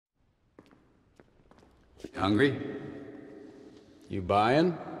Hungry? You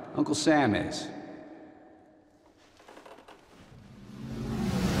buying? Uncle Sam is.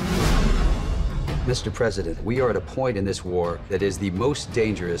 Mr. President, we are at a point in this war that is the most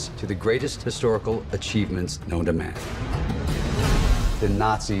dangerous to the greatest historical achievements known to man. The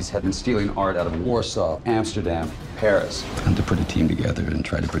Nazis have been stealing art out of Warsaw, Amsterdam, Paris. Time to put a team together and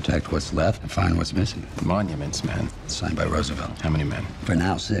try to protect what's left and find what's missing. Monumenternes Mænd. Signed by Roosevelt. How many men? For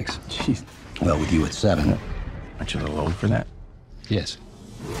now, 6. Jeez. Well, with you at 7. Aren't you a little old for that? Yes.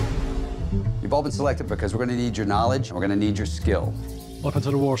 You've all been selected because we're going to need your knowledge and we're going to need your skill. Welcome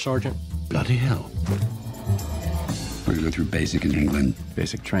to the war, Sergeant. Bloody hell. We're going to go through basic in England.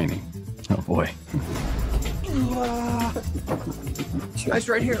 Basic training. Oh, boy. Nice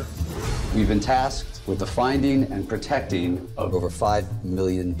right here. We've been tasked with the finding and protecting of over 5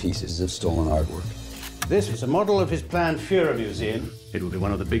 million pieces of stolen artwork. This is a model of his planned Führer Museum. It will be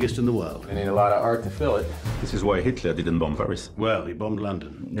one of the biggest in the world. We need a lot of art to fill it. This is why Hitler didn't bomb Paris. Well, he bombed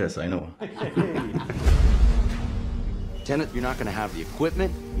London. Yes, I know. Lieutenant, you're not going to have the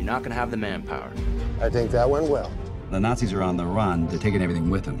equipment, you're not going to have the manpower. I think that went well. The Nazis are on the run. They're taking everything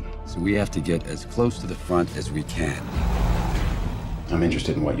with them. So we have to get as close to the front as we can. I'm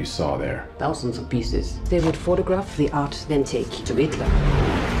interested in what you saw there. Thousands of pieces. They would photograph the art, then take to Hitler.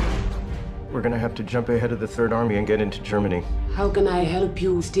 We're gonna have to jump ahead of the Third Army and get into Germany. How can I help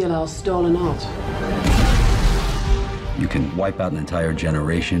you steal our stolen art? You can wipe out an entire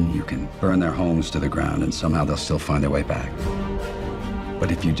generation. You can burn their homes to the ground, and somehow they'll still find their way back.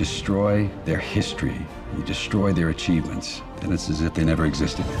 But if you destroy their history, you destroy their achievements, then it's as if they never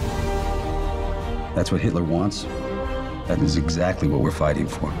existed. That's what Hitler wants. That is exactly what we're fighting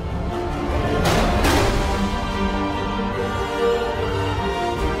for.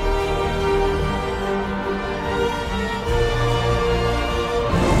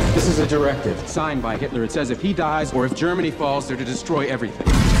 This is a directive signed by Hitler. It says if he dies or if Germany falls, they're to destroy everything.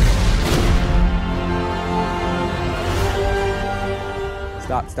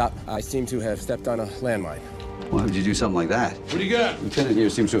 Stop. I seem to have stepped on a landmine. Why would you do something like that? What do you got? Lieutenant here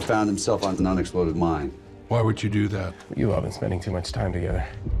seems to have found himself on an unexploded mine. Why would you do that? You all been spending too much time together.